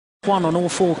One on all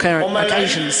four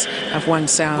occasions of Wang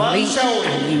Xiaoli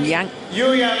and Yu Yang.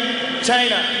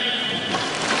 China.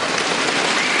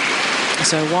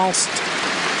 So whilst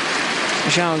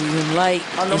Zhao Yunlei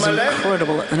is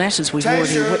incredible at the net, as we've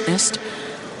already witnessed,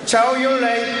 Zhao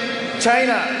Yunlei,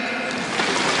 China.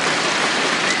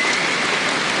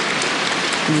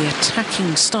 the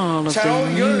attacking style of the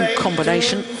new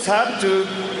combination.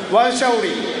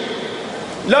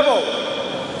 Level.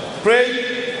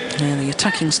 Break. Yeah, the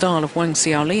attacking style of Wang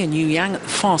Xiaoli and Yu Yang at the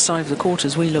far side of the court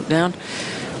as we look down.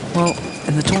 Well,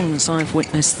 in the tournaments I've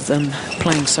witnessed them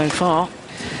playing so far,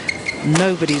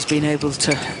 nobody's been able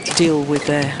to deal with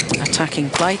their attacking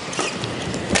play.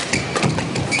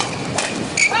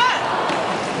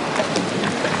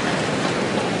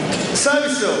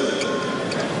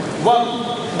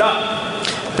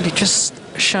 But it just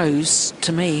shows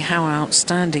to me how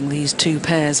outstanding these two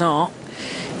pairs are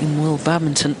in world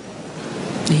badminton.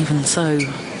 Even so,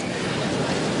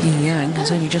 Yu Yang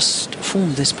has only just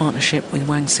formed this partnership with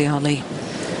Wang Xiaoli.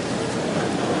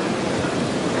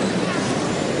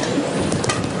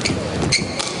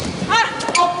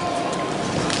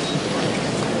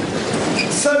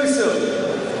 Service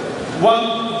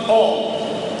 1-all.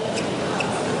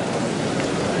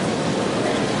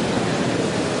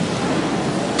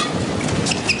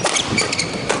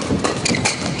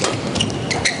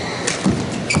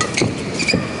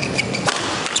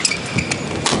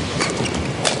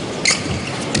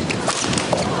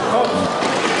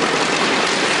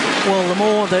 Well, the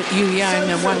more that Yu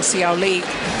Yang and Wang Xiaoli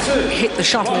hit the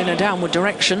shuttle in a downward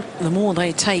direction, the more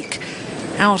they take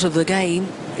out of the game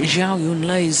Zhao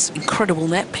Yunlei's incredible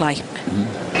net play.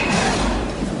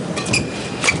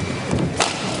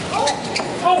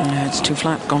 No, it's too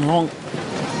flat, gone long.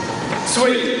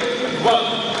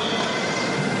 3-1.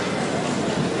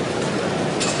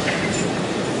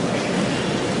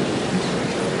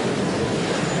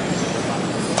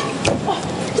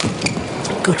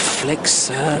 Good flick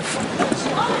serve.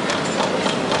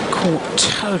 Caught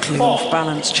totally off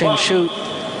balance, Chen Shu.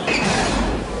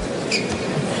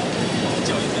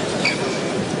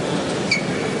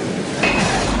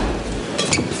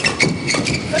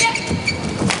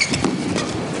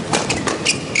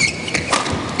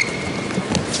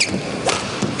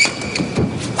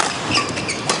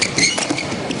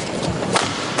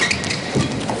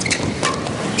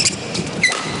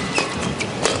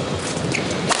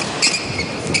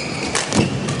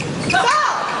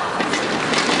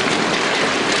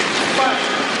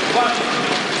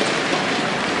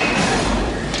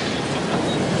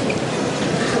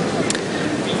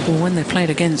 When they played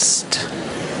against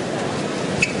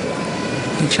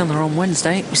each other on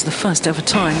Wednesday, it was the first ever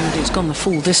time that it's gone the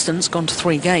full distance, gone to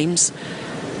 3 games.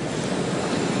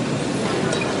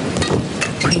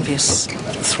 Previous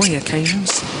 3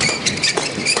 occasions,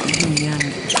 Yu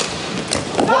Yang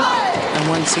and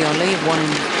Wang Xiaoli have won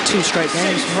in 2 straight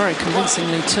games, very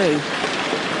convincingly too.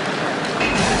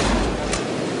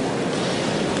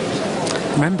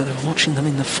 Remember watching them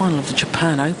in the final of the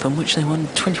Japan Open, which they won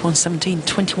 21-17,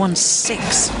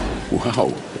 21-6.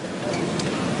 Wow.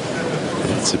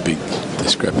 That's a big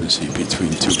discrepancy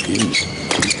between 2 games.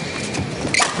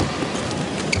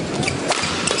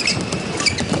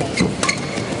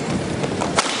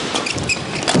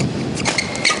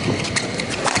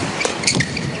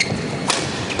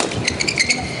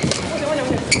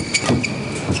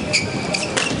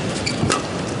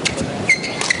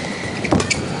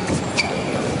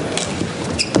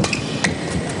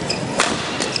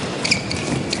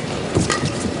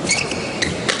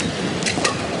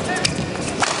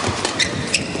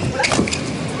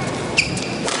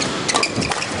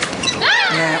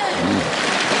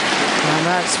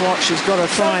 What she's got to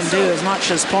try and do as much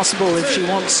as possible if she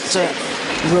wants to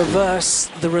reverse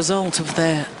the result of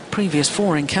their previous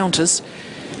 4 encounters.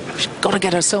 She's got to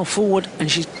get herself forward and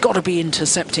she's got to be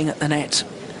intercepting at the net.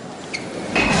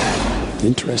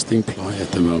 Interesting ply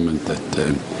at the moment that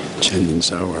Chen and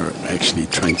Zhao are actually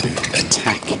trying to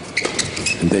attack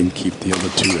and then keep the other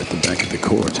 2 at the back of the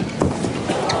court.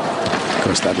 Of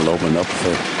course, that'll open up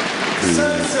for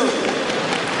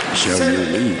Zhao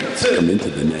Yunlei to come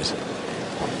into the net.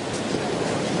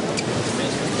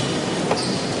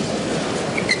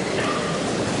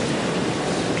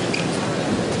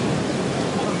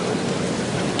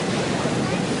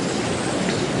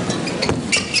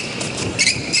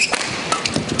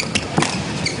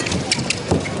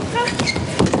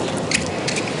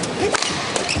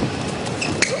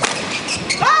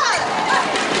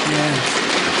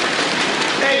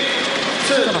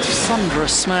 Got a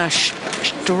thunderous smash,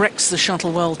 which directs the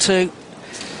shuttle well too.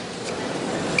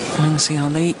 Wang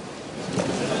Xiaoli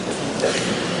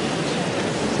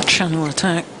channel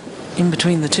attack in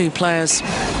between the two players.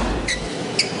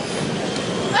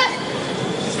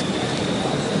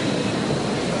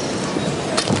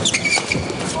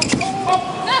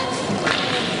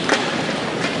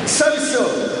 Service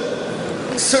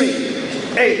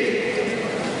 3-8.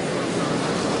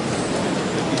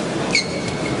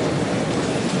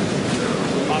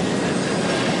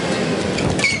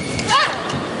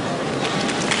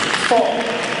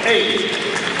 4-8.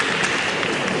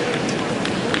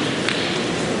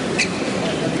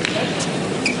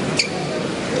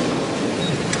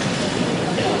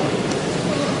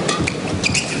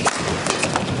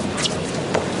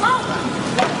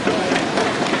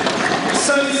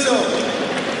 Service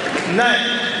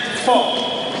 9-4.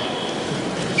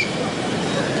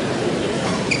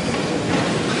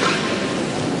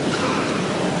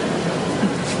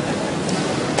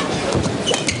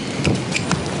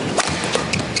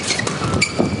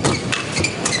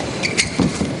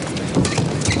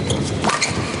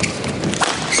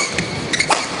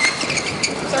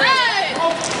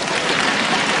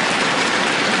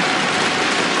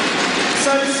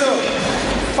 Service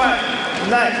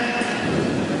 5-9.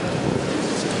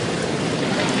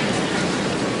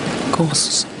 Of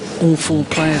course, all four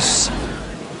players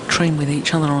train with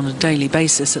each other on a daily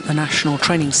basis at the National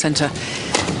Training Centre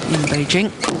in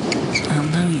Beijing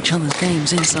and know each other's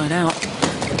games inside out.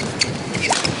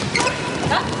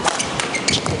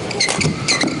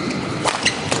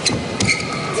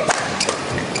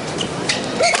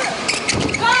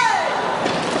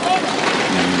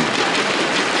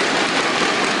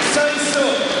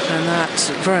 And that's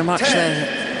very much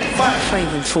their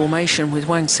favoured formation, with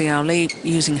Wang Xiaoli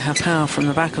using her power from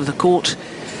the back of the court.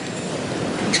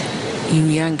 Yu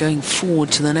Yang going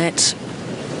forward to the net.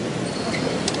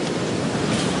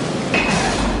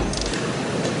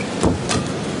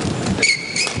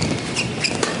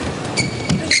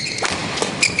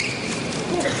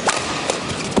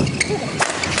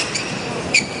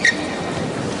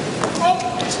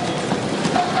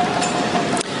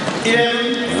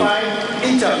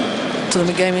 To the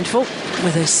mid-game interval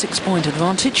with a 6-point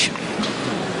advantage.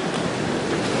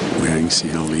 Wang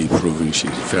Xiaoli proving she's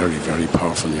very, very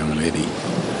powerful young lady.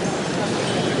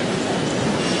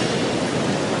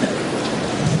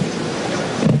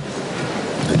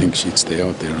 I think she'd stay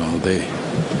out there all day,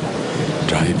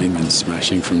 driving and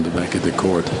smashing from the back of the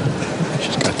court.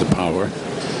 She's got the power.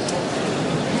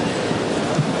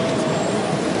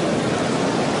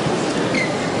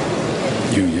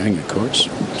 Yu Yang, of course,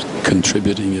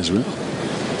 contributing as well.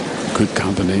 Good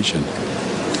combination.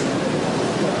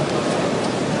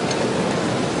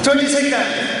 20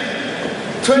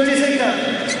 seconds. 20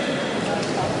 seconds.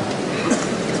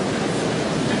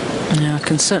 Now, I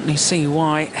can certainly see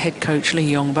why head coach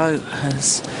Lee Yongbo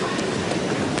has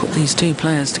put these two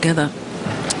players together,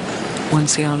 Wang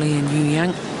Xiaoli and Yu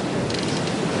Yang.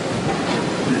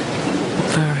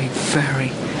 Very,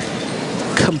 very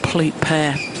complete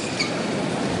pair.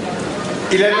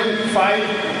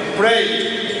 11-5, break.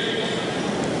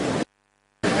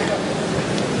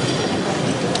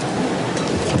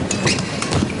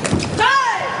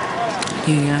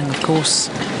 Yu Yang, of course,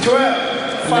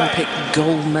 12-5. Olympic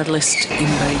gold medalist in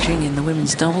Beijing in the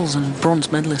women's doubles and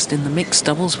bronze medalist in the mixed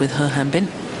doubles with He Hanbin.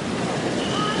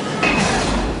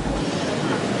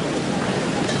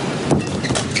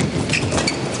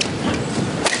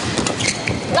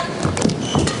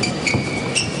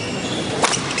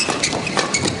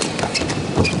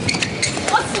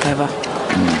 Clever.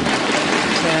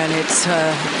 And it's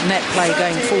net play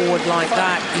going forward like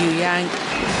that, Yu Yang.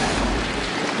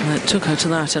 That took her to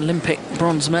that Olympic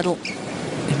bronze medal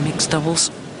in mixed doubles.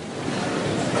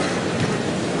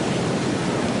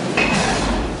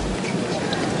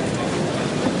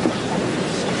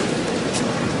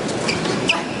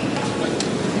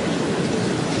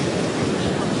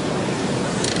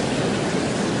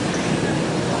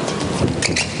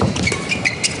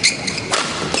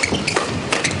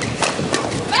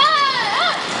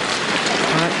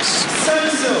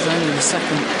 That's only the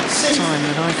second time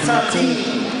that I can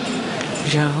recall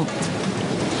Zhao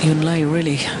Yunlei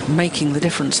really making the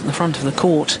difference at the front of the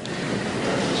court.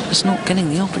 Just not getting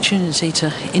the opportunity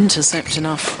to intercept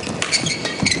enough.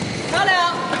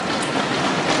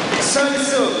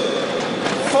 Service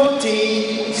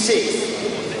 46.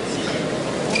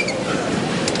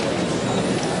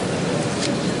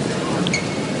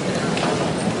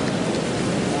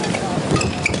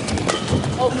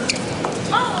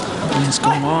 It's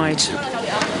gone wide.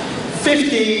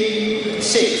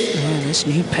 56. Yeah, this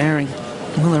new pairing.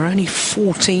 Well, they're only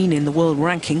 14 in the world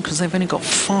ranking because they've only got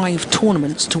 5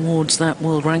 tournaments towards that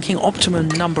world ranking. Optimum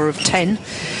number of 10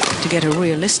 to get a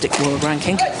realistic world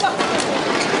ranking.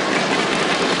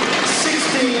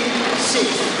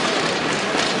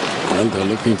 16-6. Well, they're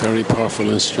looking very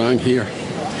powerful and strong here.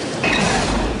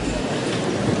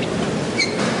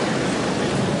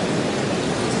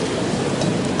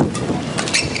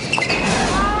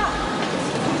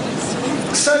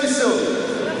 Service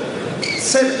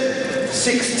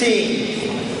 7-16.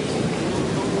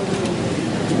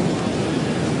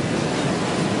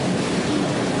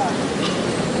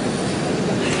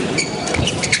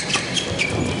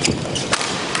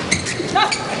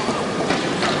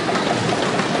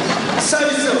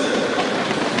 Service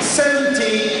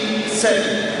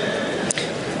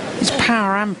 17-7. It's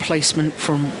power and placement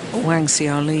from Wang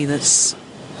Xiaoli that's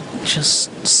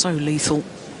just so lethal.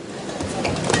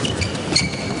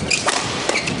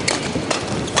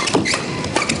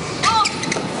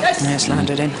 Yes,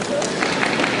 landed in.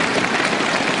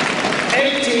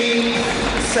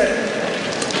 18-7.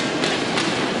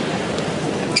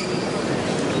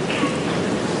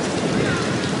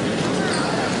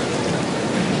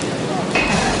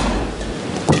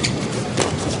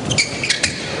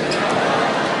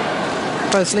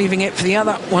 Both leaving it for the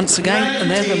other once again,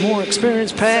 and they're the more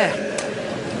experienced pair.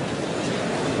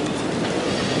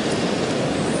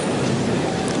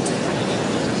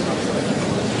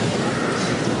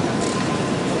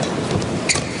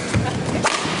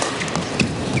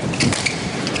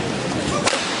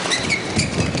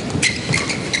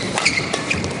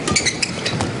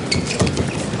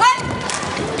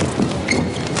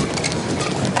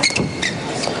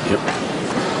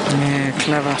 Yeah,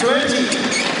 clever.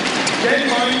 20. Game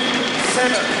point 7.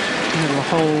 Little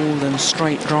hold and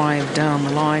straight drive down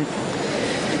the line.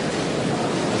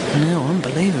 Now,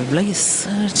 unbelievably,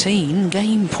 13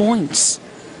 game points.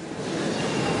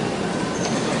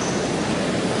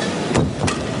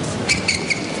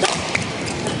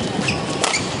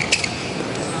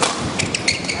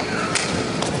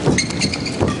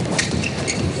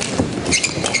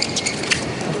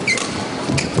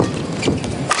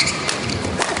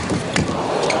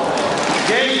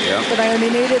 But they only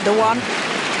needed the one.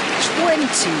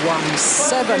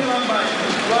 21-7.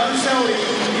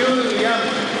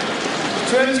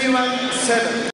 21-7.